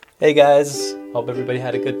Hey guys, hope everybody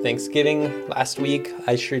had a good Thanksgiving last week.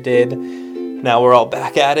 I sure did. Now we're all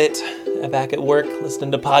back at it, back at work,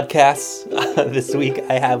 listening to podcasts. This week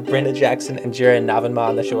I have Brenna Jackson and Jaren Navenma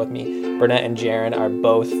on the show with me. Brenna and Jaren are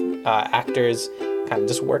both actors, kind of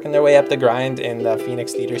just working their way up the grind in the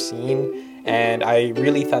Phoenix theater scene. And I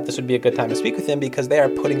really thought this would be a good time to speak with them because they are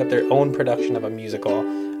putting up their own production of a musical.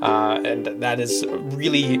 And that is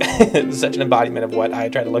really such an embodiment of what I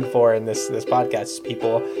try to look for in this podcast.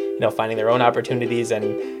 People, finding their own opportunities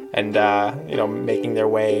and making their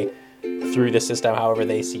way through the system however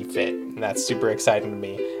they see fit. And that's super exciting to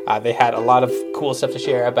me. They had a lot of cool stuff to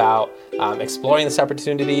share about exploring this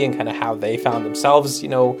opportunity and kind of how they found themselves,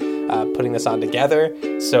 putting this on together.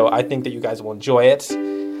 So I think that you guys will enjoy it.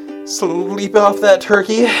 So leap off that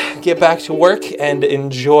turkey, get back to work, and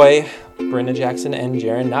enjoy Brenna Jackson and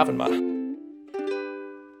Jaren Navenma.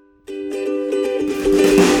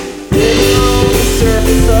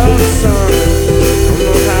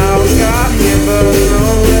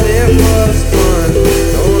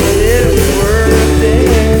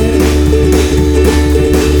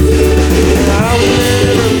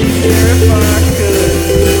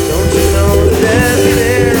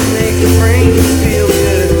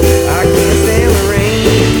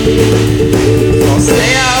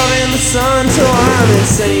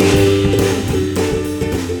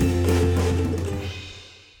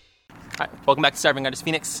 Welcome back to Starving Artist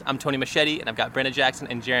Phoenix. I'm Tony Machete, and I've got Brenna Jackson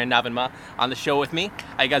and Jaren Navenma on the show with me.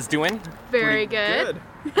 How you guys doing? Very good.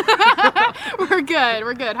 We're good.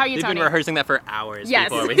 How are you, We've Tony? been rehearsing that for hours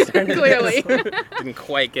before we started. Clearly. Didn't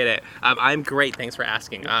quite get it. I'm great, thanks for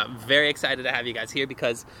asking. Very excited to have you guys here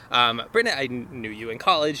because, Brenna, I knew you in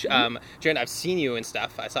college. Jaren, I've seen you and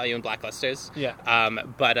stuff. I saw you in Blacklisters. Yeah.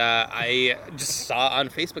 But I just saw on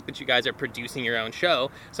Facebook that you guys are producing your own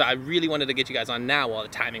show, so I really wanted to get you guys on now while the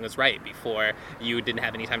timing was right, before you didn't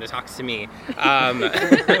have any time to talk to me.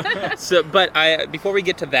 Before we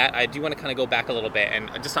get to that, I do want to kind of go back a little bit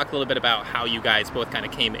and just talk a little bit about how you guys both kind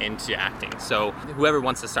of came into acting. So whoever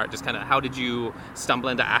wants to start, just kind of how did you stumble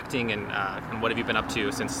into acting and what have you been up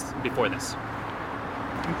to since before this?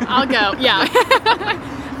 I'll go, yeah.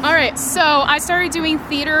 All right, so I started doing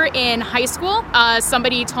theater in high school.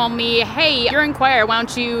 Somebody told me, hey, you're in choir, why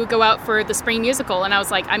don't you go out for the spring musical? And I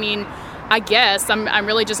was like, I guess I'm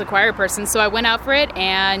really just a choir person. So I went out for it,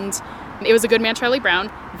 and it was A Good Man, Charlie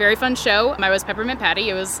Brown. Very fun show. I was Peppermint Patty.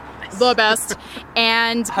 It was the best.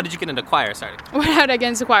 And how did you get into choir starting? How did I get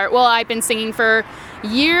into choir? Well, I've been singing for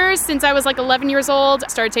years, since I was like 11 years old.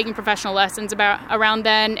 Started taking professional lessons around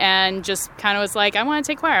then, and just kind of was like, I want to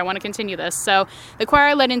take choir. I want to continue this. So the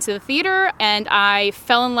choir led into the theater, and I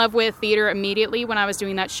fell in love with theater immediately when I was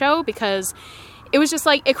doing that show, because it was just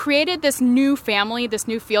like, it created this new family, this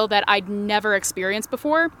new feel that I'd never experienced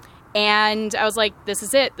before. And I was like, this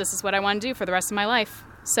is it. This is what I want to do for the rest of my life.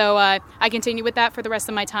 So I continued with that for the rest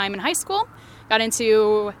of my time in high school. Got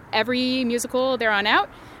into every musical there on out.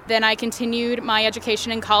 Then I continued my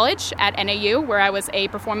education in college at NAU, where I was a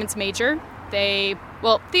performance major.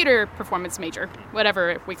 Theater performance major,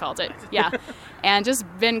 whatever we called it. Yeah. And just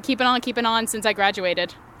been keeping on since I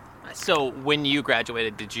graduated. So when you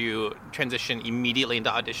graduated, did you transition immediately into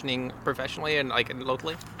auditioning professionally and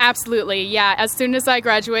locally? Absolutely, yeah. As soon as I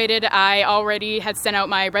graduated, I already had sent out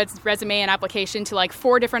my resume and application to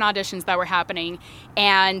 4 different auditions that were happening.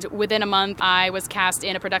 And within a month, I was cast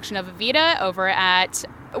in a production of Evita over at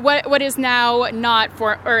what is now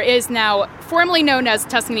is now formerly known as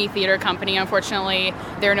Tuscany Theater Company. Unfortunately,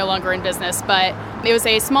 they're no longer in business, but it was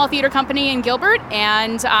a small theater company in Gilbert,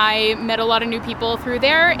 and I met a lot of new people through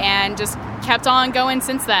there and just kept on going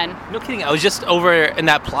since then. No kidding. I was just over in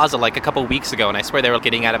that plaza a couple weeks ago, and I swear they were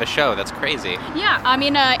getting out of a show. That's crazy. Yeah,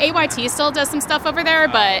 AYT still does some stuff over there,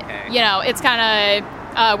 but okay. It's kind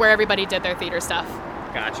of where everybody did their theater stuff.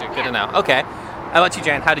 Gotcha. Good to know. Okay. How about you,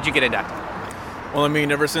 Jaren? How did you get into acting? Well,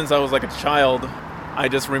 ever since I was a child, I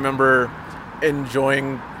just remember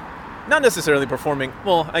enjoying, not necessarily performing.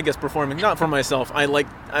 Well, I guess performing, not for myself. I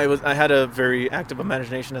had a very active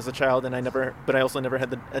imagination as a child, and I also never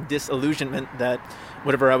had a disillusionment that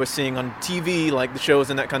whatever I was seeing on TV, the shows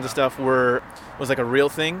and that kind of stuff, was a real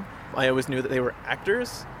thing. I always knew that they were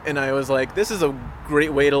actors, and I was like, this is a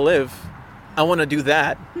great way to live. I want to do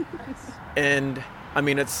that. And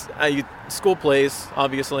it's school plays,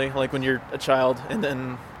 obviously, when you're a child, and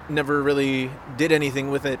then never really did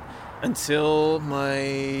anything with it until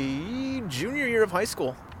my junior year of high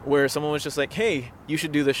school. where someone was just like, hey, you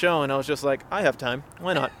should do the show. And I was just like, I have time.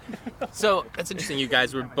 Why not? So that's interesting. You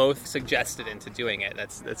guys were both suggested into doing it.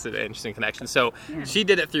 That's an interesting connection. So she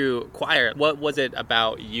did it through choir. What was it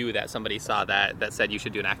about you that somebody saw that said you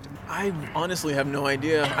should do an act? I honestly have no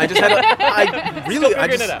idea. I just had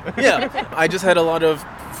I just had a lot of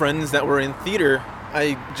friends that were in theater.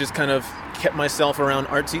 I just kind of kept myself around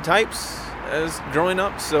artsy types as growing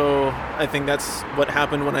up, so I think that's what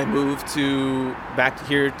happened when I moved back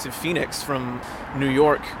here to Phoenix from New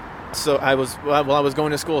York. So while I was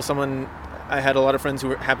going to school, I had a lot of friends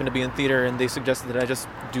who happened to be in theater, and they suggested that I just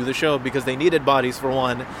do the show because they needed bodies, for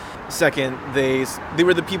one. Second, they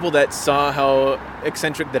were the people that saw how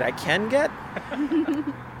eccentric that I can get.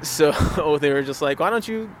 So they were just like, why don't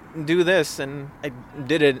you do this? And I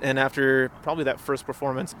did it, and after probably that first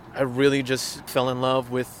performance, I really just fell in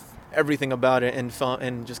love with everything about it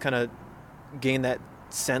and just kind of gained that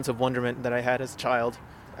sense of wonderment that I had as a child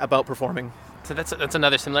about performing. So that's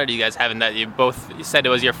another similarity you guys have in that you said it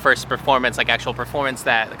was your first performance, like actual performance,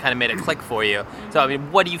 that kind of made it click for you. So I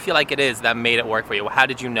mean, what do you feel like it is that made it work for you? How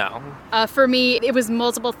did you know? For me, it was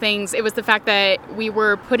multiple things. It was the fact that we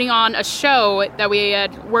were putting on a show that we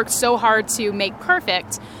had worked so hard to make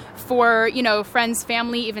perfect for, friends,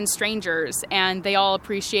 family, even strangers, and they all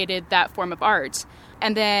appreciated that form of art.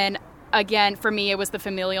 And then, again, for me, it was the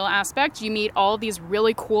familial aspect. You meet all these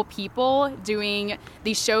really cool people doing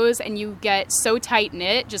these shows, and you get so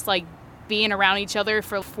tight-knit, just like being around each other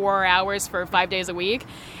for 4 hours for 5 days a week.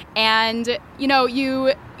 And,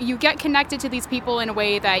 you get connected to these people in a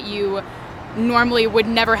way that you normally would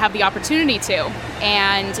never have the opportunity to.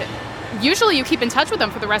 And usually you keep in touch with them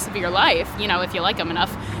for the rest of your life, if you like them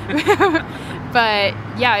enough. But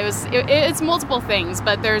yeah, it's multiple things,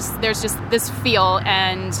 but there's just this feel,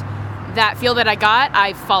 and that feel that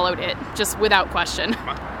I followed it just without question.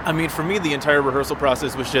 I mean, for me, the entire rehearsal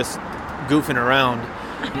process was just goofing around.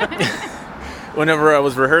 Whenever I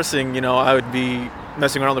was rehearsing, I would be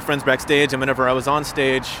messing around with friends backstage, and whenever I was on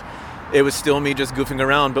stage, it was still me just goofing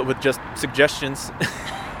around, but with just suggestions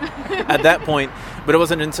at that point. But it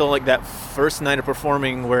wasn't until like that first night of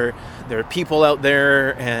performing where there are people out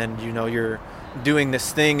there, and you're doing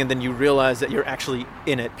this thing, and then you realize that you're actually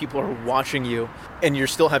in it. People are watching you, and you're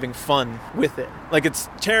still having fun with it. Like, it's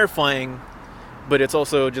terrifying, but it's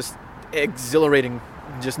also just exhilarating,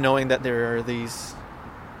 just knowing that there are these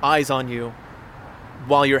eyes on you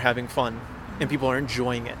while you're having fun, and people are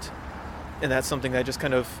enjoying it. And that's something that I just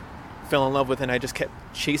kind of fell in love with, and I just kept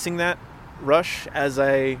chasing that rush as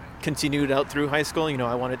I continued out through high school.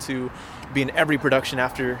 I wanted to be in every production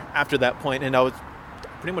after that point, and I was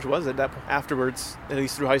pretty much was at that afterwards, at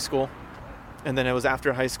least through high school. And then it was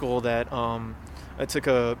after high school that I took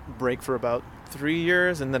a break for about 3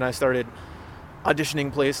 years, and then I started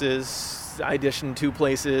auditioning places. I auditioned 2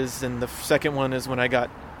 places, and the second one is when I got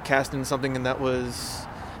cast in something, and that was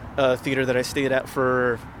a theater that I stayed at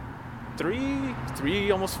for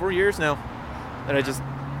three almost 4 years now, and I just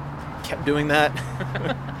kept doing that.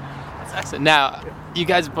 That's excellent. Now, you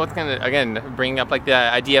guys both kind of, again, bringing up like the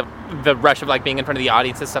idea of the rush of like being in front of the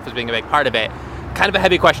audience and stuff as being a big part of it. Kind of a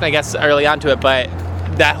heavy question, I guess, early on to it, but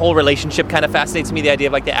that whole relationship kind of fascinates me, the idea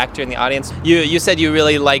of like the actor and the audience. You said you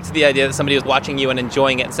really liked the idea that somebody was watching you and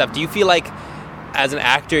enjoying it and stuff. Do you feel like as an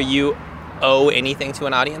actor you owe anything to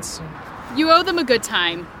an audience? You owe them a good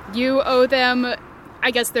time. You owe them,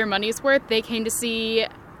 I guess, their money's worth. They came to see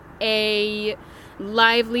a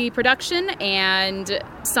lively production and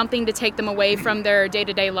something to take them away from their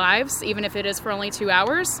day-to-day lives, even if it is for only 2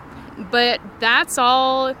 hours. But that's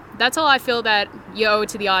all I feel that you owe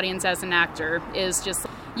to the audience as an actor, is just,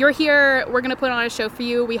 you're here, we're going to put on a show for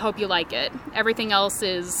you, we hope you like it. Everything else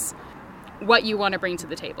is what you want to bring to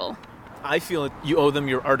the table. I feel you owe them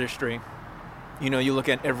your artistry. You look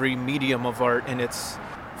at every medium of art, and it's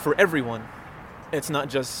for everyone. It's not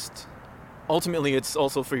just, ultimately it's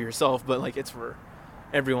also for yourself, but like it's for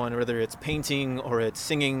everyone, whether it's painting or it's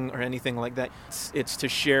singing or anything like that. It's to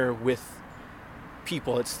share with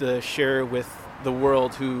people. It's to share with the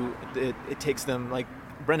world who it takes them, like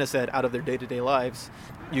Brenna said, out of their day-to-day lives.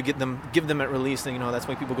 You give them at release, and that's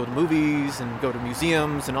why people go to movies and go to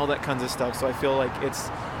museums and all that kinds of stuff. So I feel like it's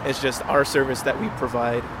just our service that we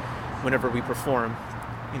provide whenever we perform.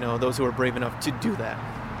 Those who are brave enough to do that.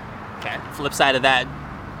 Okay. Flip side of that,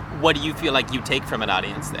 what do you feel like you take from an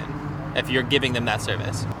audience then, if you're giving them that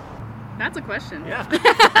service? That's a question. Yeah.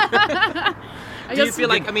 Do you feel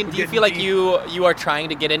like you are trying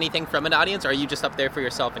to get anything from an audience, or are you just up there for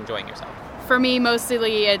yourself, enjoying yourself? For me,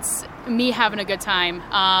 mostly it's me having a good time,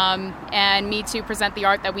 and me to present the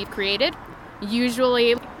art that we've created.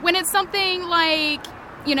 Usually, when it's something like,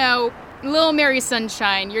 little Mary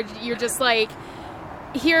Sunshine. You're just like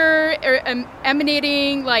here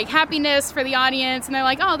emanating like happiness for the audience, and they're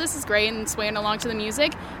like, oh, this is great, and swaying along to the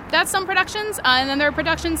music. That's some productions, and then there are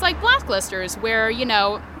productions like Blacklisters where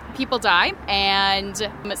people die, and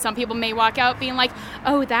some people may walk out being like,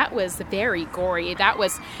 oh, that was very gory. That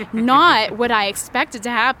was not what I expected to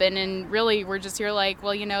happen. And really, we're just here like,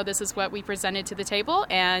 well, this is what we presented to the table,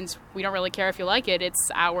 and we don't really care if you like it.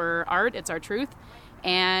 It's our art. It's our truth.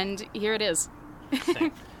 And here it is.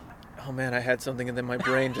 Oh man, I had something and then my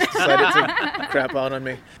brain just decided to crap out on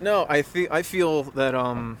me. No, I feel that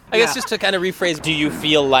I guess just to kind of rephrase, do you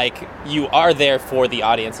feel like you are there for the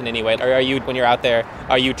audience in any way? Or are you, when you're out there,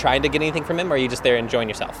 are you trying to get anything from him, or are you just there enjoying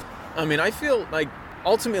yourself? I mean, I feel like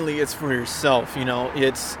ultimately it's for yourself,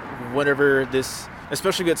 It's whatever this,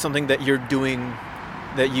 especially if it's something that you're doing,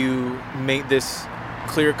 that you make this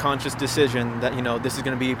clear conscious decision that, this is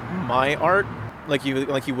going to be my art. Like you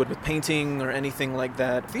would with painting or anything like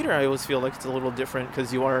that. Theater, I always feel like it's a little different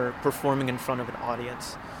because you are performing in front of an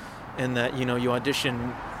audience, and that you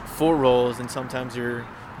audition for roles, and sometimes you're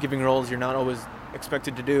giving roles you're not always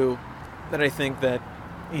expected to do. That I think that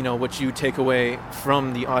what you take away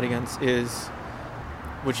from the audience is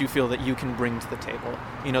what you feel that you can bring to the table.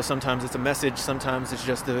 Sometimes it's a message, sometimes it's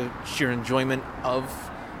just the sheer enjoyment of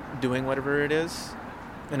doing whatever it is.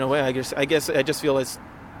 In a way, I guess I just feel it's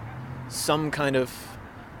some kind of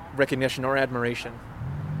recognition or admiration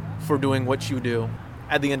for doing what you do.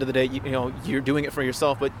 At the end of the day, you're doing it for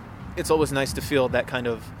yourself, but it's always nice to feel that kind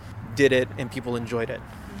of did it and people enjoyed it.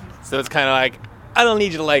 So it's kind of like, I don't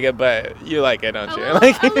need you to like it, but you like it, don't you? A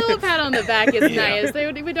little pat on the back is nice.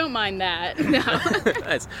 We don't mind that. No.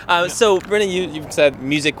 Nice. So, Brenna, you've said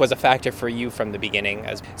music was a factor for you from the beginning.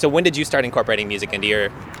 So when did you start incorporating music into your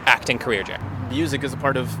acting career, Jaren? Music is a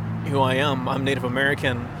part of who I am. I'm Native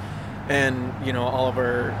American. And all of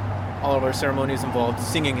our ceremonies involved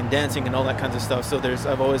singing and dancing and all that kinds of stuff. So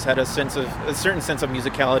I've always had a certain sense of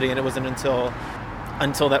musicality, and it wasn't until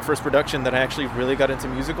that first production that I actually really got into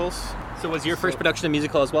musicals. So was your first production a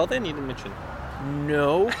musical as well? Then you didn't mention.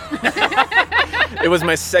 No, it was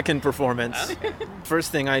my second performance. Okay.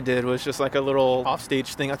 First thing I did was just like a little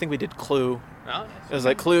offstage thing. I think we did Clue. Oh, it was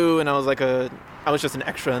like Clue, and I was just an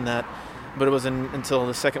extra in that. But it wasn't until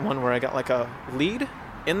the second one where I got like a lead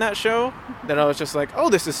in that show that I was just like,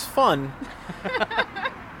 oh, this is fun.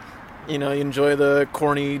 You enjoy the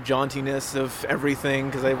corny jauntiness of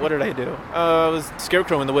everything, because what did I do? I was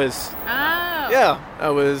Scarecrow in The Wiz. Oh. Yeah, I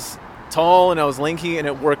was tall and I was lanky, and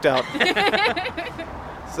it worked out.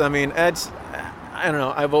 So I mean, I don't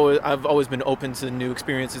know. I've always been open to new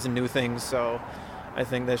experiences and new things. So I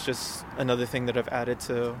think that's just another thing that I've added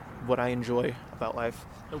to what I enjoy about life.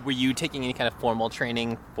 Were you taking any kind of formal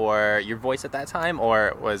training for your voice at that time,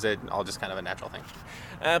 or was it all just kind of a natural thing?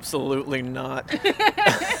 Absolutely not.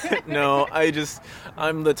 No,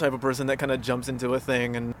 I'm the type of person that kind of jumps into a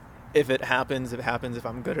thing, and if it happens, it happens. If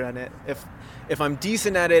I'm good at it, if I'm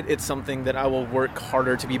decent at it, it's something that I will work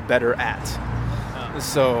harder to be better at. Oh.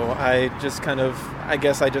 So I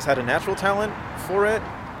guess I just had a natural talent for it.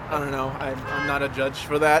 I don't know. I'm not a judge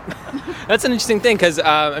for that. That's an interesting thing, because,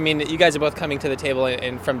 you guys are both coming to the table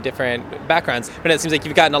and from different backgrounds, but it seems like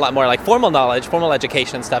you've gotten a lot more like formal knowledge, formal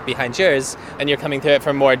education and stuff behind yours, and you're coming to it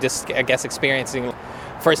from more just, I guess, experiencing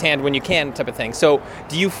firsthand when you can type of thing. So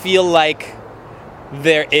do you feel like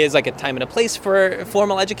there is like a time and a place for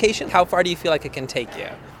formal education? How far do you feel like it can take you?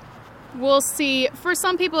 We'll see. For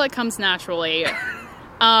some people, it comes naturally.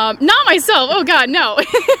 Not myself. Oh God, no.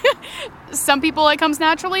 Some people it comes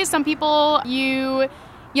naturally. Some people you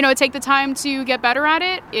take the time to get better at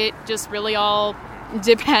it. It just really all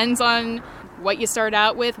depends on what you start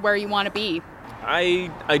out with, where you want to be.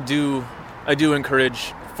 I do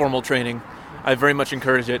encourage formal training. I very much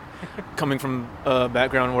encourage it, coming from a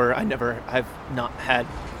background where I've not had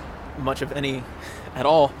much of any at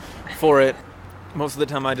all for it. Most of the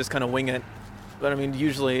time I just kind of wing it. But I mean,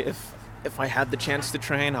 usually if I had the chance to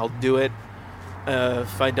train, I'll do it.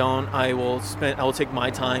 If I don't, I will take my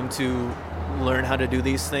time to learn how to do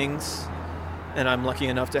these things. And I'm lucky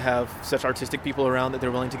enough to have such artistic people around that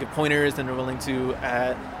they're willing to give pointers, and they're willing to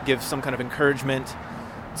give some kind of encouragement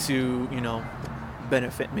to,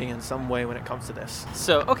 benefit me in some way when it comes to this.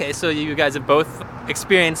 So you guys have both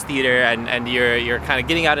experienced theater, and you're kind of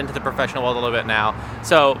getting out into the professional world a little bit now.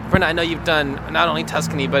 So, Brenna, I know you've done not only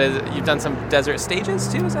Tuscany, but you've done some desert stages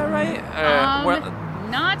too. Is that right?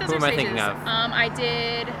 Not desert stages. Who am I thinking of?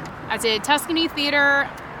 I did Tuscany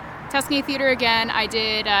Theater again. I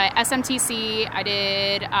did SMTC. I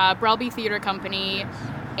did Brelby Theater Company.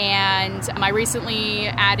 And I recently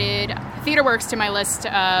added TheaterWorks to my list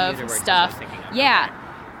of stuff. Yeah.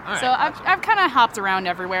 All right, So I've kind of hopped around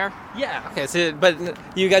everywhere. Yeah. Okay. So, but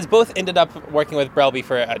you guys both ended up working with Brelby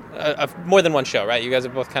for more than one show, right? You guys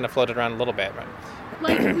have both kind of floated around a little bit, right?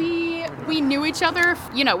 Like we knew each other.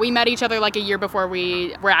 We met each other like a year before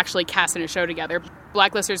we were actually cast in a show together.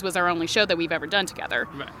 Blacklisters was our only show that we've ever done together.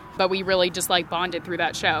 Right. But we really just bonded through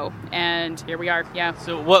that show, and here we are. Yeah.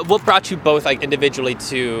 So what brought you both individually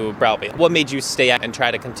to Brelby? What made you stay and try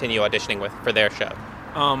to continue auditioning for their show?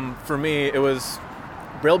 For me, it was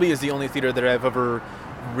Brelby is the only theater that I've ever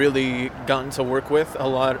really gotten to work with a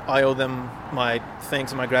lot. I owe them my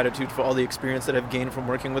thanks and my gratitude for all the experience that I've gained from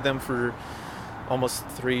working with them for almost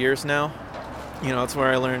 3 years now. It's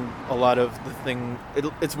where I learned a lot of the thing.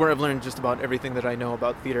 It's where I've learned just about everything that I know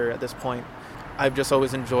about theater at this point. I've just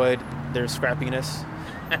always enjoyed their scrappiness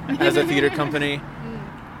as a theater company.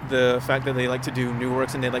 The fact that they like to do new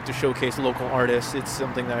works and they like to showcase local artists. It's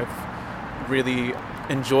something that I've really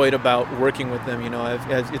enjoyed about working with them.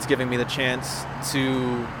 It's giving me the chance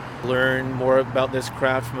to learn more about this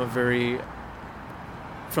craft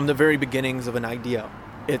from the very beginnings of an idea.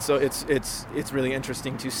 It's really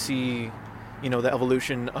interesting to see, the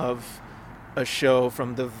evolution of a show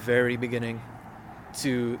from the very beginning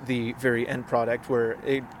to the very end product where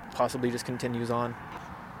it possibly just continues on.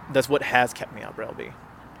 That's what has kept me at Brelby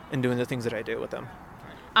and doing the things that I do with them.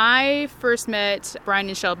 I first met Brian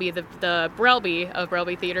and Shelby, the Brelby of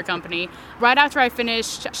Brelby Theater Company, right after I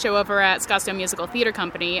finished a show over at Scottsdale Musical Theater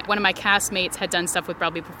Company. One of my castmates had done stuff with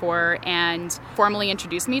Brelby before and formally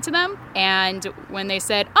introduced me to them. And when they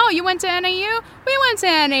said, "Oh, you went to NAU? We went to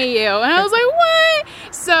NAU." And I was like, "What?"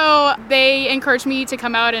 So they encouraged me to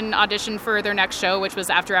come out and audition for their next show, which was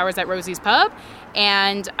After Hours at Rosie's Pub.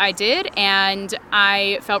 And I did, and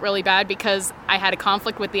I felt really bad because I had a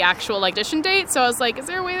conflict with the actual audition date. So I was like, is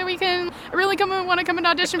there a way that we can really want to come and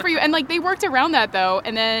audition for you? And they worked around that though.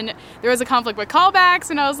 And then there was a conflict with callbacks,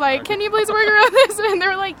 and I was like, can you please work around this? And they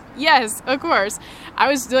were like, yes, of course. I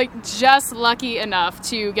was just lucky enough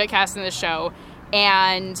to get cast in this show,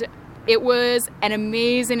 and it was an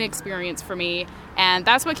amazing experience for me. And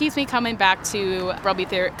that's what keeps me coming back to Brelby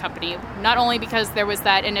Theater Company. Not only because there was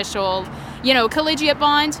that initial, collegiate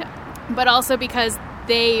bond, but also because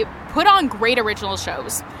they put on great original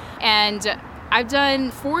shows. And I've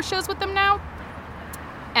done 4 shows with them now.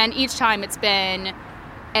 And each time it's been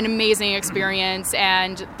an amazing experience.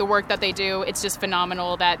 And the work that they do, it's just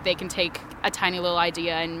phenomenal that they can take a tiny little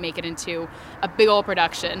idea and make it into a big old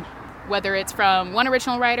production. Whether it's from one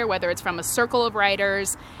original writer, whether it's from a circle of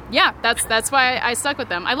writers. Yeah, that's why I stuck with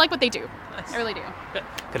them. I like what they do. Nice. I really do.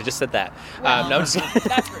 Could have just said that. Well, no, I'm just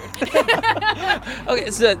that's rude. Okay,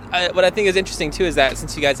 so what I think is interesting too is that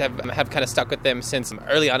since you guys have kind of stuck with them since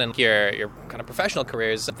early on in your kind of professional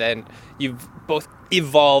careers, then you've both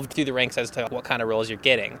evolved through the ranks as to what kind of roles you're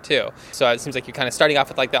getting too. So it seems like you're kind of starting off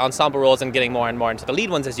with the ensemble roles and getting more and more into the lead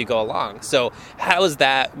ones as you go along. So how has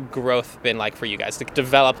that growth been like for you guys to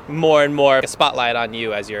develop more and more a spotlight on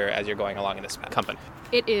you as you're going along in this company?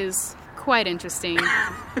 It is quite interesting.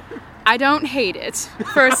 I don't hate it,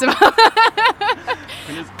 first of all.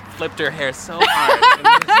 You just flipped her hair so hard.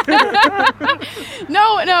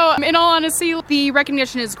 No. In all honesty, the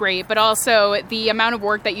recognition is great, but also the amount of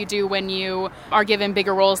work that you do when you are given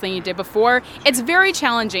bigger roles than you did before, it's very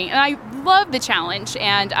challenging. And I love the challenge,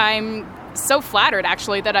 and I'm so flattered,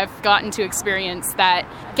 actually, that I've gotten to experience that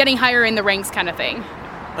getting higher in the ranks kind of thing.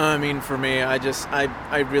 I mean, for me, I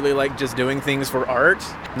really like just doing things for art,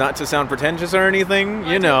 not to sound pretentious or anything,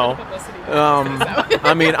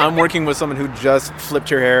 I mean, I'm working with someone who just flipped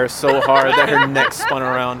her hair so hard that her neck spun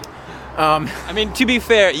around. I mean, to be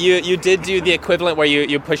fair, you did do the equivalent where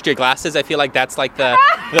you pushed your glasses. I feel like that's the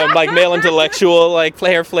male intellectual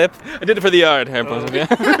hair flip. I did it for the art.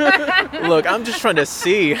 Look, I'm just trying to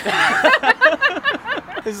see.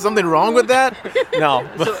 Is there something wrong with that? No.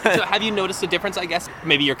 So have you noticed a difference, I guess?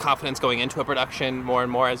 Maybe your confidence going into a production more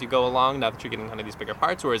and more as you go along, now that you're getting kind of these bigger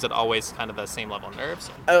parts, or is it always kind of the same level of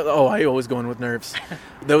nerves? I always go in with nerves.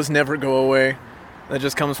 Those never go away. That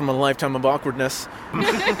just comes from a lifetime of awkwardness.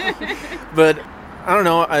 But I don't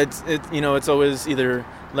know. It's always either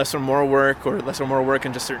less or more work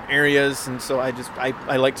in just certain areas, and so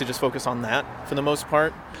I like to just focus on that for the most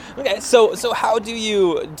part. Okay, so how do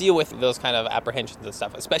you deal with those kind of apprehensions and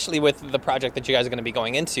stuff, especially with the project that you guys are going to be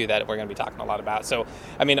going into that we're going to be talking a lot about? So,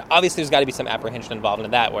 I mean, obviously there's got to be some apprehension involved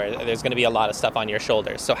in that, where there's going to be a lot of stuff on your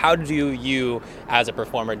shoulders. So how do you, as a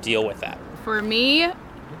performer, deal with that? For me,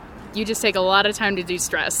 you just take a lot of time to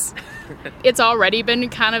de-stress. It's already been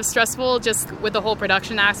kind of stressful just with the whole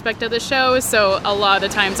production aspect of the show, so a lot of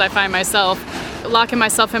the times I find myself locking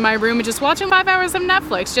myself in my room and just watching 5 hours of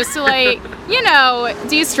Netflix just to, like,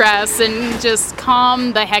 de-stress and just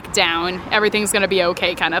calm the heck down. Everything's going to be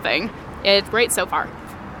okay kind of thing. It's great so far.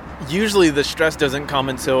 Usually the stress doesn't come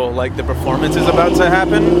until, like, the performance is about to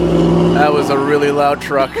happen. That was a really loud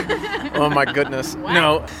truck. Oh my goodness. Wow.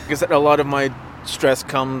 No, because a lot of my stress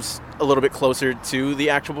comes a little bit closer to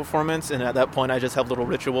the actual performance, and at that point I just have little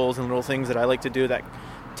rituals and little things that I like to do that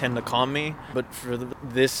tend to calm me. But for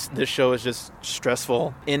this show is just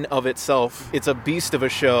stressful in of itself. It's a beast of a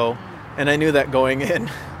show, and I knew that going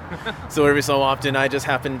in. So every so often I just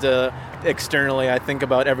happen to externally I think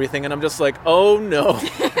about everything and I'm just like, oh no.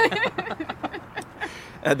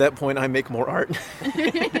 At that point I make more art.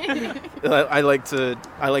 I like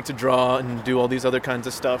to draw and do all these other kinds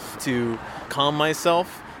of stuff to calm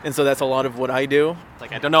myself. And so that's a lot of what I do.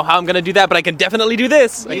 Like, I don't know how I'm going to do that, but I can definitely do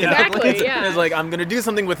this. Exactly, It's like, I'm going to do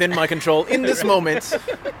something within my control in this moment.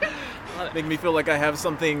 Make me feel like I have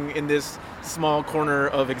something in this small corner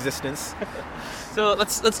of existence. So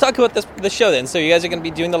let's talk about the show then. So you guys are going to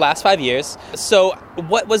be doing the last 5 years. So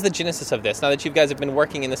what was the genesis of this? Now that you guys have been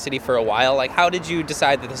working in the city for a while, like, how did you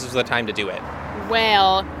decide that this was the time to do it?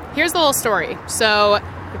 Well, here's the whole story. So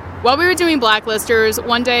while we were doing Blacklisters,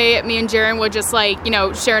 one day me and Jaren would just, like,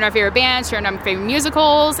 sharing our favorite bands, sharing our favorite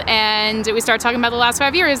musicals, and we started talking about the last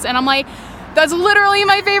 5 years, and I'm like, that's literally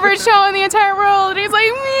my favorite show in the entire world. And he's like,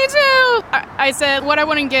 me too. I said, what I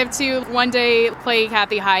wouldn't give to one day play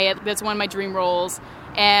Kathy Hyatt. That's one of my dream roles.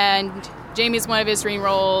 And Jamie's one of his dream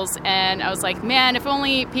roles. And I was like, man, if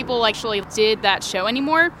only people actually did that show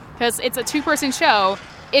anymore. Because it's a 2-person show.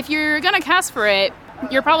 If you're going to cast for it,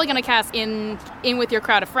 you're probably going to cast in with your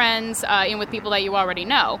crowd of friends, in with people that you already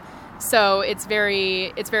know. So it's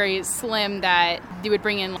very slim that you would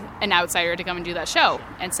bring in an outsider to come and do that show.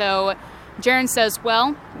 And so Jaren says,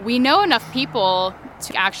 well, we know enough people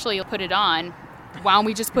to actually put it on. Why don't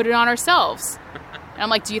we just put it on ourselves? And I'm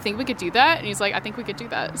like, do you think we could do that? And he's like, I think we could do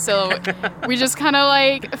that. So we just kind of,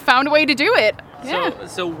 like, found a way to do it. Yeah.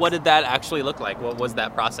 So what did that actually look like? What was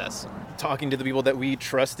that process? Talking to the people that we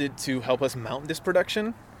trusted to help us mount this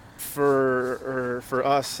production. For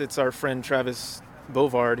us, it's our friend Travis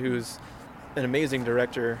Bovard, who's an amazing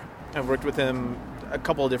director. I've worked with him a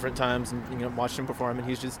couple of different times and watched him perform, and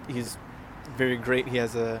he's very great. He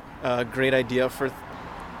has a great idea for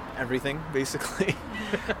everything, basically.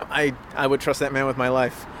 I would trust that man with my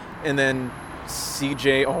life. And then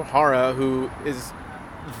CJ O'Hara, who is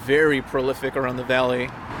very prolific around the Valley.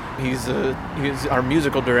 He's our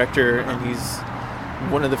musical director, and he's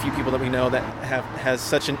one of the few people that we know that has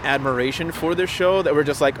such an admiration for this show that we're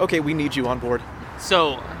just like, okay, we need you on board.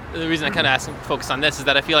 So the reason I kind of focus on this is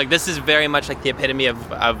that I feel like this is very much like the epitome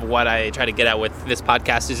of what I try to get at with this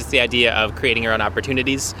podcast, is just the idea of creating your own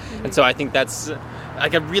opportunities. Mm-hmm. And so I think that's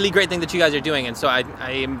like a really great thing that you guys are doing. And so I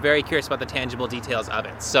am very curious about the tangible details of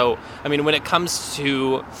it. So, I mean, when it comes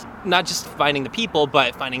to not just finding the people,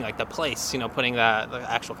 but finding, like, the place, putting the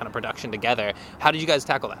actual kind of production together, how did you guys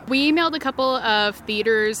tackle that? We emailed a couple of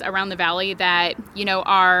theaters around the Valley that,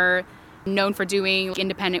 are known for doing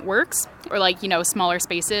independent works or, like, smaller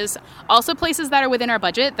spaces. Also places that are within our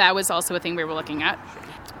budget. That was also a thing we were looking at.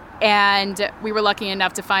 And we were lucky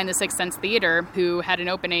enough to find the Sixth Sense Theater, who had an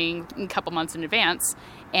opening a couple months in advance.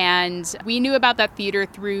 And we knew about that theater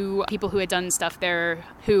through people who had done stuff there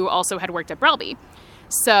who also had worked at Brelby.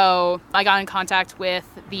 So I got in contact with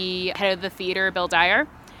the head of the theater, Bill Dyer,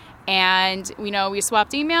 and we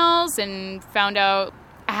swapped emails and found out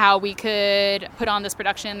how we could put on this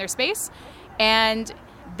production in their space. And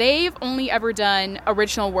they've only ever done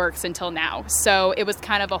original works until now. So it was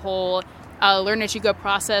kind of a whole learn as you go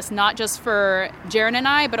process, not just for Jaren and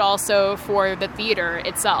I, but also for the theater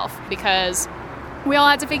itself, because we all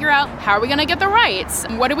had to figure out, how are we going to get the rights?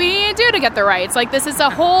 What do we need to do to get the rights? Like, this is a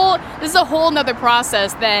whole nother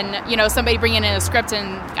process than, somebody bringing in a script and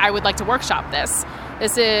I would like to workshop this.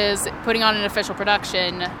 This is putting on an official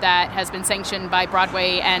production that has been sanctioned by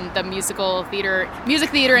Broadway and the Music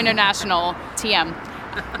Theater International, TM.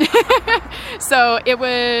 So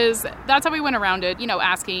that's how we went around it,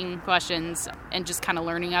 asking questions and just kind of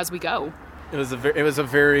learning as we go. It was a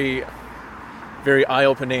very, very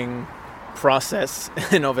eye-opening process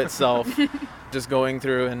in of itself. Just going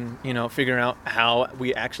through and, figuring out how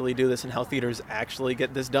we actually do this and how theaters actually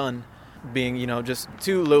get this done. Being, just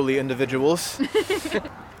two lowly individuals.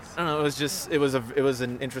 I don't know, it was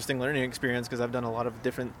an interesting learning experience because I've done a lot of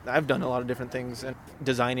different things, and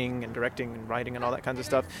designing and directing and writing and all that kinds of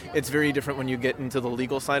stuff. It's very different when you get into the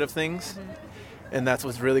legal side of things. and that's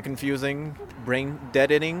what's really confusing. Brain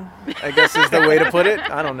deadening, I guess is the way to put it.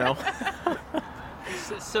 I don't know.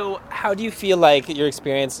 So how do you feel like your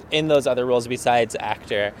experience in those other roles besides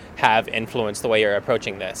actor have influenced the way you're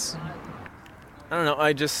approaching this? I don't know.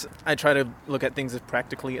 I try to look at things as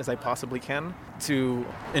practically as I possibly can to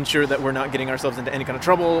ensure that we're not getting ourselves into any kind of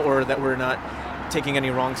trouble or that we're not taking any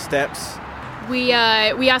wrong steps. We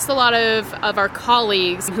asked a lot of our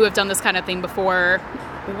colleagues who have done this kind of thing before,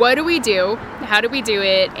 what do we do, how do we do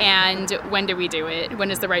it, and when do we do it?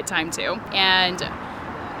 When is the right time to? And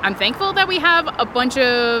I'm thankful that we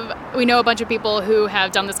know a bunch of people who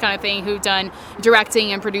have done this kind of thing, who've done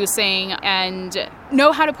directing and producing and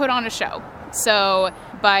know how to put on a show. So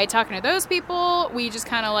by talking to those people, we just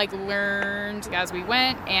kind of like learned as we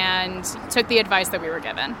went and took the advice that we were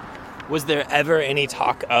given. Was there ever any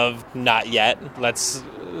talk of not yet? Let's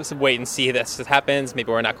wait and see this happens.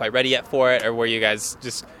 Maybe we're not quite ready yet for it. Or were you guys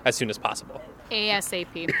just as soon as possible?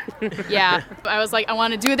 ASAP. Yeah. I was like, I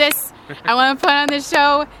want to do this. I want to put on this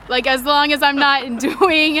show. Like, as long as I'm not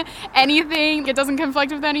doing anything, it doesn't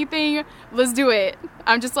conflict with anything, let's do it.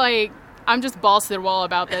 I'm just balls to the wall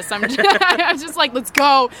about this. I'm just like, let's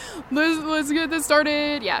go. Let's get this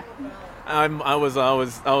started. Yeah. I was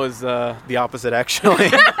the opposite, actually.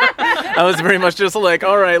 I was very much just like,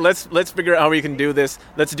 all right, let's figure out how we can do this.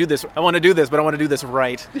 Let's do this. I want to do this, but I want to do this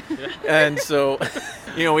right. And so,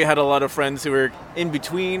 we had a lot of friends who were in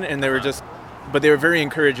between, and they were very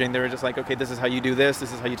encouraging. They were just like, okay, this is how you do this.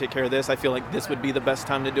 This is how you take care of this. I feel like this would be the best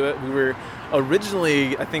time to do it. We were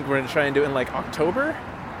originally, I think we're going to try and do it in like October.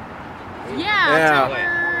 Yeah.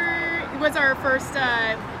 October was our first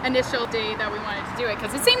initial day that we wanted to do it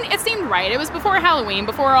because it seemed right. It was before Halloween,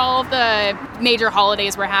 before all of the major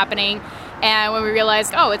holidays were happening, and when we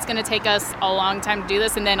realized, it's going to take us a long time to do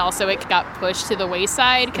this, and then also it got pushed to the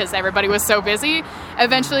wayside because everybody was so busy.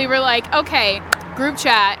 Eventually, we're like, okay, group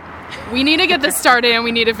chat, we need to get this started, and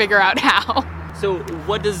we need to figure out how. So,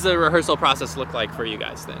 what does the rehearsal process look like for you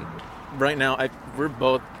guys then? Right now,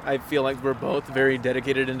 I feel like we're both very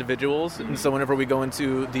dedicated individuals, and so whenever we go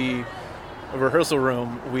into the rehearsal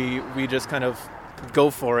room, we just kind of go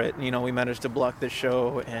for it. We managed to block this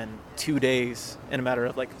show in 2 days in a matter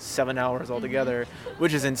of like 7 hours altogether,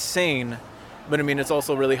 which is insane. But I mean, it's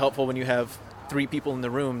also really helpful when you have 3 people in the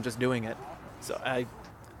room just doing it. So I'll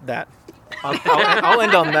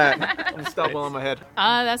end on that. I'll stop while I'm ahead.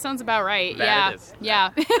 That sounds about right. That Yeah.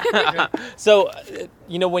 So,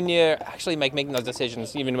 when you're actually making those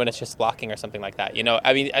decisions, even when it's just blocking or something like that,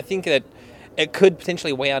 I think that it could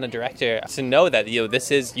potentially weigh on a director to know that, you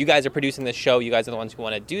guys are producing this show, you guys are the ones who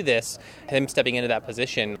want to do this. Him stepping into that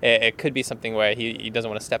position, it could be something where he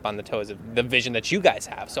doesn't want to step on the toes of the vision that you guys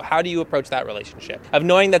have. So how do you approach that relationship of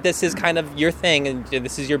knowing that this is kind of your thing and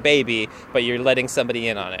this is your baby, but you're letting somebody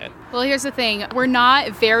in on it? Well, here's the thing. We're not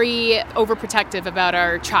very overprotective about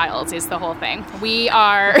our child is the whole thing. We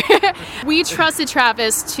trusted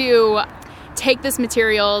Travis to take this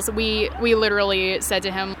materials. We literally said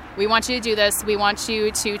to him, we want you to do this. We want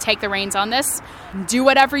you to take the reins on this. Do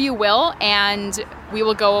whatever you will, and we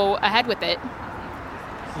will go ahead with it.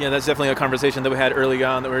 Yeah, that's definitely a conversation that we had early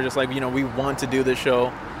on that we were just like, we want to do this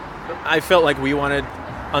show. I felt like we wanted,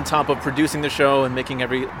 on top of producing the show and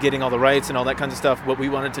getting all the rights and all that kind of stuff, what we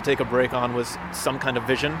wanted to take a break on was some kind of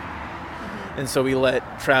vision. And so we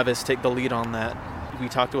let Travis take the lead on that. He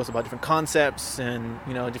talked to us about different concepts and,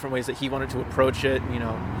 different ways that he wanted to approach it,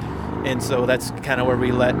 And so that's kind of where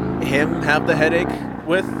we let him have the headache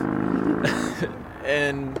with.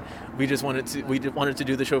 And we wanted to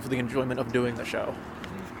do the show for the enjoyment of doing the show.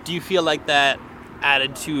 Do you feel like that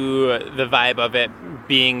added to the vibe of it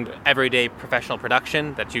being everyday professional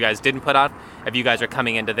production that you guys didn't put on? If you guys are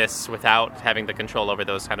coming into this without having the control over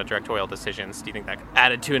those kind of directorial decisions, do you think that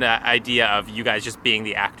added to an idea of you guys just being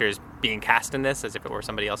the actors being cast in this as if it were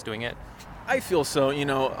somebody else doing it? I feel so.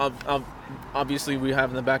 Obviously we have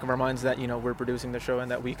in the back of our minds that, we're producing the show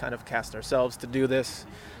and that we kind of cast ourselves to do this.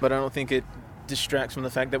 But I don't think it distracts from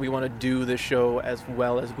the fact that we want to do the show as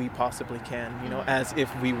well as we possibly can, as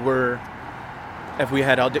if we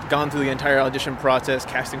had gone through the entire audition process,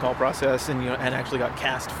 casting call process, and and actually got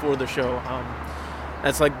cast for the show.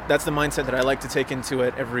 That's the mindset that I like to take into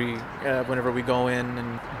it whenever we go in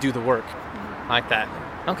and do the work. I like that.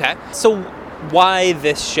 Okay. So why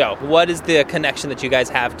this show? What is the connection that you guys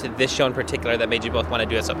have to this show in particular that made you both want to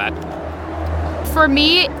do it so bad? For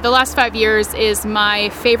me, the last 5 years is my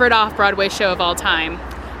favorite off-Broadway show of all time.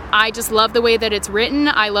 I just love the way that it's written.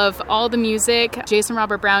 I love all the music. Jason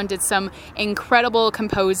Robert Brown did some incredible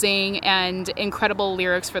composing and incredible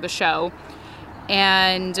lyrics for the show.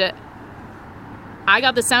 And I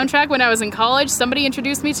got the soundtrack when I was in college. Somebody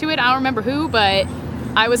introduced me to it. I don't remember who, but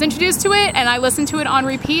I was introduced to it and I listened to it on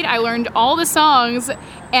repeat. I learned all the songs,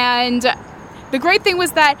 and the great thing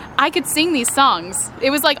was that I could sing these songs. It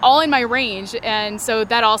was like all in my range, and so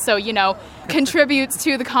that also, contributes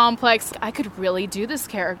to the complex, I could really do this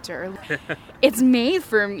character. It's made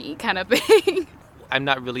for me kind of thing. I'm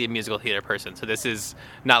not really a musical theater person, so this is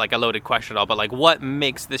not like a loaded question at all, but like what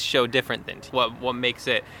makes this show different than what makes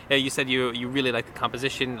it, you said you really like the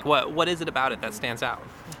composition. What is it about it that stands out?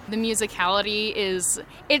 The musicality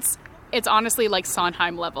it's honestly like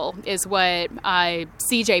Sondheim level is what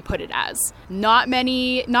CJ put it as. Not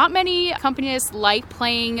many companies like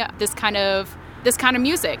playing this kind of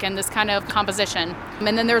music and this kind of composition.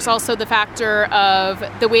 And then there's also the factor of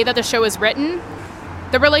the way that the show is written.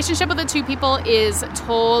 The relationship of the two people is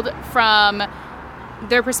told from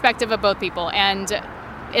their perspective of both people. And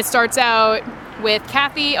it starts out with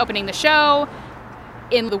Kathy opening the show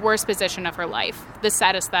in the worst position of her life, the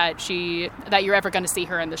saddest that you're ever going to see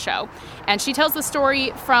her in the show. And she tells the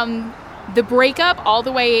story from the breakup all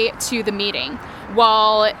the way to the meeting.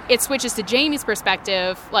 While it switches to Jamie's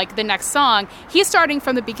perspective, like the next song, he's starting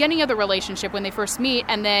from the beginning of the relationship when they first meet,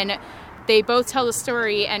 and then they both tell the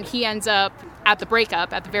story, and he ends up at the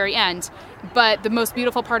breakup at the very end. But the most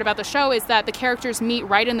beautiful part about the show is that the characters meet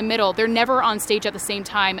right in the middle. They're never on stage at the same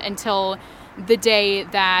time until the day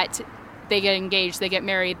that they get engaged, they get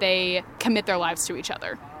married, they commit their lives to each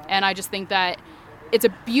other. And I just think that it's a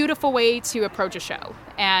beautiful way to approach a show.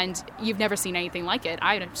 And you've never seen anything like it.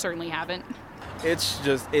 I certainly haven't. It's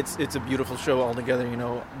a beautiful show altogether.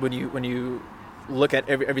 When you look at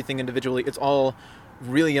everything individually, it's all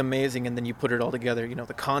really amazing, and then you put it all together.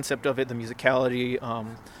 The concept of it, the musicality,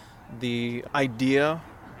 the idea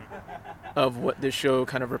of what this show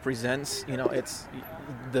kind of represents. It's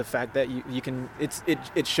the fact that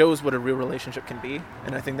it shows what a real relationship can be,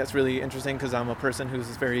 and I think that's really interesting because I'm a person who's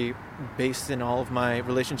very based in all of my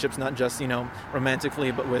relationships, not just romantically,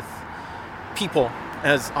 but with people.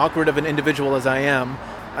 As awkward of an individual as I am,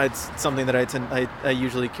 it's something that I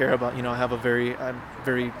usually care about. I have a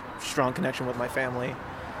very strong connection with my family,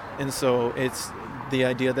 and so it's the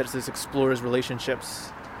idea that this explores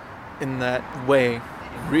relationships in that way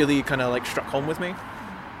really kind of like struck home with me.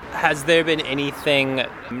 Has there been anything,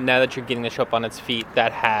 now that you're getting the show up on its feet,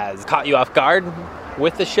 that has caught you off guard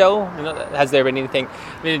with the show? Has there been anything?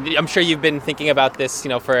 I'm sure you've been thinking about this,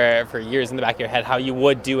 for years in the back of your head, how you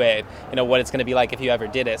would do it, what it's going to be like if you ever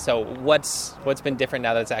did it. So what's been different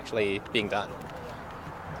now that it's actually being done?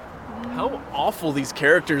 How awful these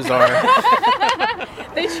characters are.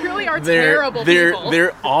 They truly are terrible people.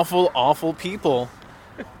 They're awful people.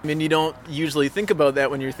 You don't usually think about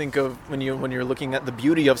that when you're looking at the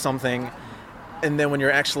beauty of something, and then when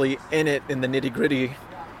you're actually in it, in the nitty-gritty,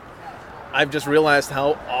 I've just realized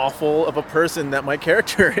how awful of a person that my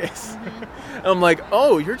character is. Mm-hmm. I'm like,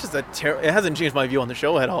 oh, you're just it hasn't changed my view on the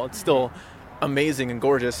show at all. It's still amazing and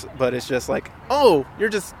gorgeous, but it's just like, oh,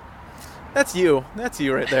 that's you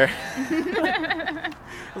right there. I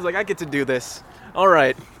was like, I get to do this. All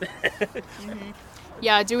right. Mm-hmm.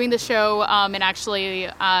 Yeah, doing the show and actually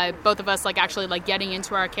both of us actually getting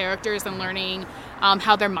into our characters and learning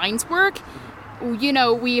how their minds work.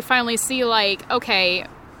 We finally see okay,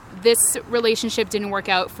 this relationship didn't work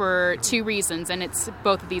out for two reasons, and it's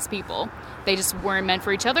both of these people. They just weren't meant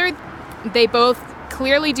for each other. They both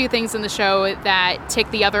clearly do things in the show that tick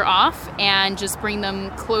the other off and just bring them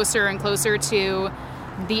closer and closer to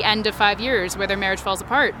the end of 5 years where their marriage falls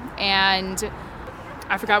apart. And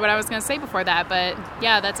I forgot what I was going to say before that, but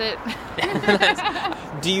yeah, that's it.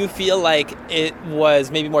 Do you feel like it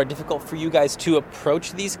was maybe more difficult for you guys to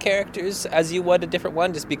approach these characters as you would a different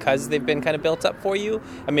one, just because they've been kind of built up for you?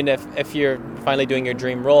 If you're finally doing your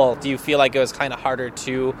dream role, do you feel like it was kind of harder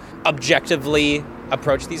to objectively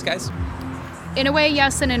approach these guys? In a way,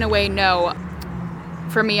 yes, and in a way, no.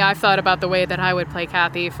 For me, I've thought about the way that I would play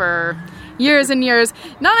Kathy for years and years.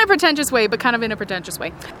 Not in a pretentious way, but kind of in a pretentious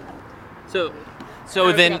way.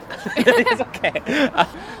 So then, it's okay.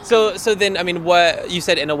 So then, what you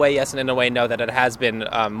said, in a way yes and in a way no, that it has been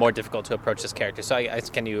more difficult to approach this character. So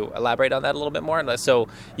can you elaborate on that a little bit more? So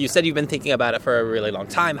you said you've been thinking about it for a really long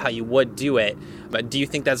time, how you would do it. But do you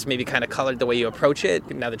think that's maybe kind of colored the way you approach it?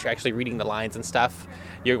 Now that you're actually reading the lines and stuff,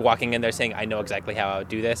 you're walking in there saying, I know exactly how I would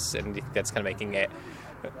do this, and that's kind of making it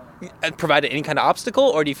provide any kind of obstacle,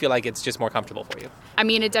 or do you feel like it's just more comfortable for you?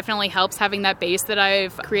 It definitely helps having that base that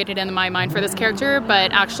I've created in my mind for this character,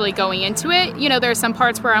 but actually going into it, there are some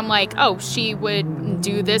parts where I'm like, oh, she would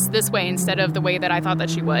do this way instead of the way that I thought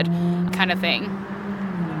that she would, kind of thing.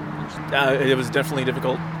 It was definitely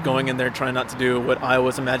difficult going in there trying not to do what I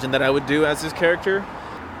was imagined that I would do as this character.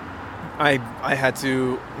 I had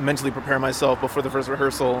to mentally prepare myself before the first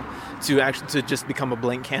rehearsal to just become a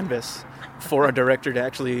blank canvas for a director to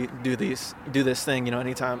actually do this thing.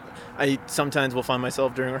 Anytime I sometimes will find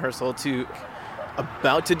myself during rehearsal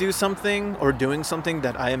about to do something or doing something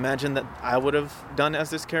that I imagined that I would have done as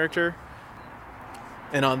this character.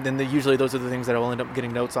 And then usually those are the things that I will end up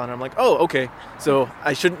getting notes on. And I'm like, oh, okay, so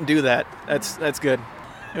I shouldn't do that. That's good.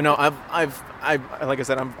 Like I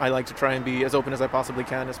said, I like to try and be as open as I possibly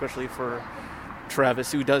can, especially for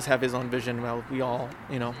Travis, who does have his own vision. Well, we all,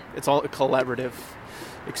 it's all a collaborative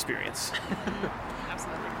experience.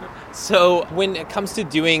 Absolutely. So when it comes to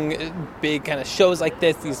doing big kind of shows like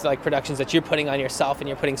this, these like productions that you're putting on yourself and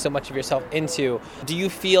you're putting so much of yourself into, do you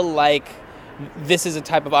feel like this is a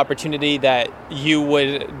type of opportunity that you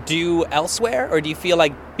would do elsewhere, or do you feel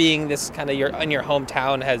like being this kind of in your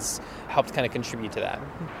hometown has helped kind of contribute to that?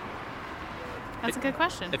 That's a good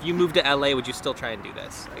question. If you moved to LA, would you still try and do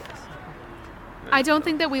this? I don't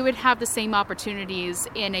think that we would have the same opportunities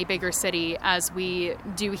in a bigger city as we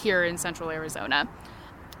do here in Central Arizona.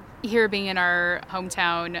 Here being in our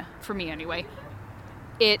hometown, for me anyway,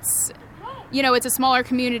 it's a smaller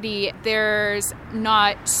community. There's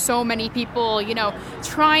not so many people,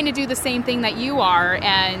 trying to do the same thing that you are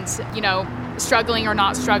and, struggling or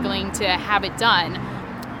not struggling to have it done.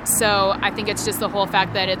 So I think it's just the whole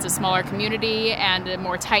fact that it's a smaller community and a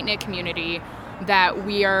more tight-knit community that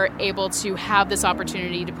we are able to have this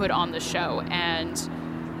opportunity to put on the show. And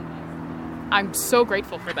I'm so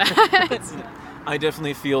grateful for that. I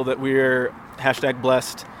definitely feel that we're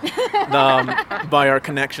 #blessed by our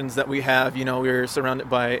connections that we have. We're surrounded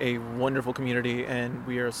by a wonderful community, and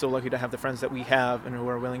we are so lucky to have the friends that we have and who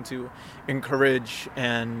are willing to encourage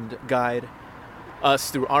and guide us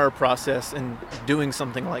through our process in doing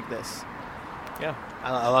something like this. Yeah,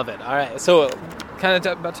 I love it. All right, so kind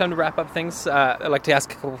of about time to wrap up things. I'd like to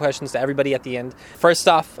ask a couple questions to everybody at the end. First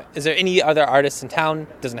off, is there any other artists in town,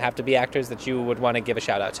 doesn't have to be actors, that you would want to give a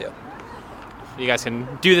shout out to? You guys can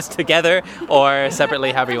do this together or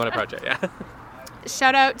separately, however you want to approach it. Yeah.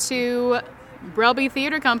 Shout out to Brelby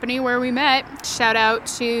Theater Company, where we met. Shout out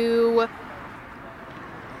to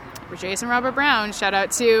Jason Robert Brown. Shout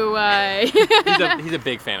out to... He's a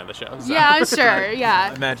big fan of the show. So. Yeah, I'm sure.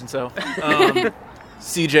 Yeah. I imagine so.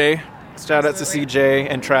 CJ. Shout out to CJ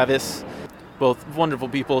and Travis. Both wonderful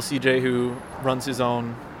people. CJ, who runs his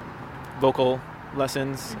own vocal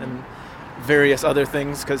lessons and various other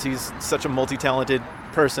things because he's such a multi-talented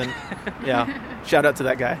person. Yeah. Shout out to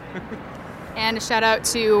that guy. And a shout out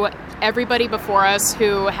to everybody before us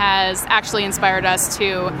who has actually inspired us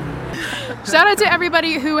to... Shout out to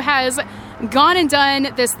everybody who has gone and done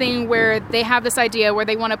this thing where they have this idea, where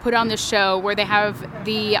they want to put on this show, where they have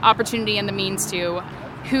the opportunity and the means to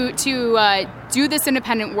do this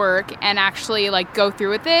independent work and actually go through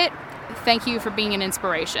with it. Thank you for being an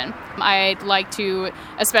inspiration. I'd like to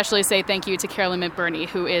especially say thank you to Carolyn McBurney,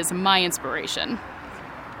 who is my inspiration.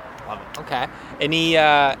 Love it. Okay. Any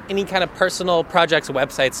kind of personal projects,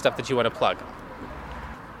 websites, stuff that you want to plug?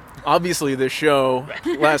 Obviously, the show,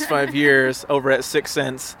 last 5 years, over at 6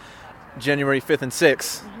 Cents, January 5th and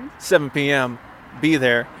 6th, 7 p.m. Be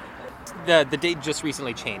there. The date just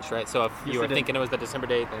recently changed, right? So if you were thinking it was the December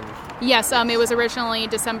date, then... Yes, it was originally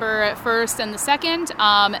December 1st and the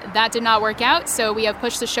 2nd. That did not work out, so we have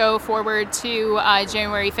pushed the show forward to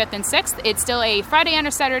January 5th and 6th. It's still a Friday and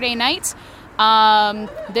a Saturday night.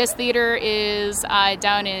 This theater is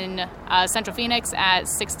down in Central Phoenix at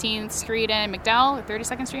 16th Street and McDowell, or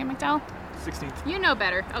 32nd Street and McDowell. 16th. You know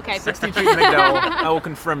better. Okay. 16th Street and McDowell. I will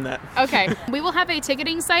confirm that. Okay. We will have a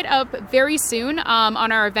ticketing site up very soon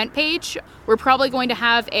on our event page. We're probably going to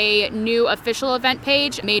have a new official event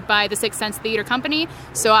page made by the 6 Cents Theater Company.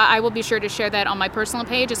 So I will be sure to share that on my personal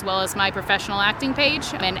page as well as my professional acting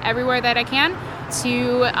page and everywhere that I can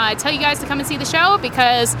to tell you guys to come and see the show,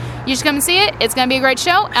 because you should come and see it. It's going to be a great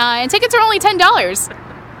show. And tickets are only $10.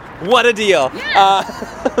 What a deal. Yeah.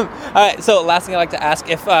 All right, so last thing I'd like to ask,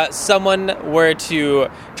 if someone were to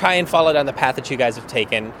try and follow down the path that you guys have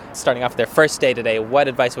taken, starting off their first day today, what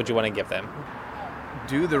advice would you want to give them?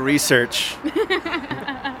 Do the research.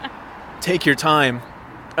 Take your time.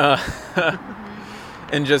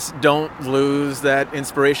 And just don't lose that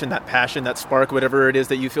inspiration, that passion, that spark, whatever it is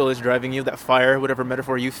that you feel is driving you, that fire, whatever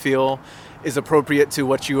metaphor you feel is appropriate to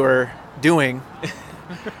what you are doing.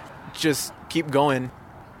 Just keep going.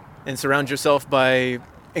 And surround yourself by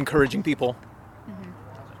encouraging people. Mm-hmm.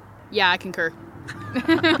 Yeah, I concur.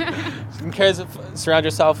 Surround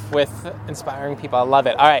yourself with inspiring people. I love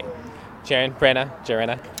it. All right. Jaren, Brenna,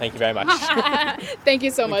 Jarena, thank you very much. Thank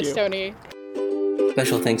you so much, Tony.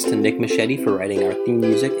 Special thanks to Nick Machete for writing our theme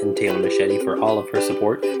music and Taylor Machete for all of her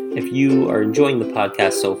support. If you are enjoying the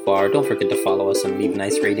podcast so far, don't forget to follow us and leave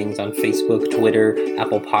nice ratings on Facebook, Twitter,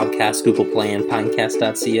 Apple Podcasts, Google Play, and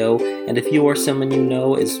Pinecast.co. And if you or someone you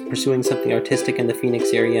know is pursuing something artistic in the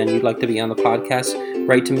Phoenix area and you'd like to be on the podcast,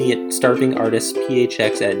 write to me at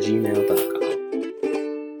starvingartistphx@gmail.com.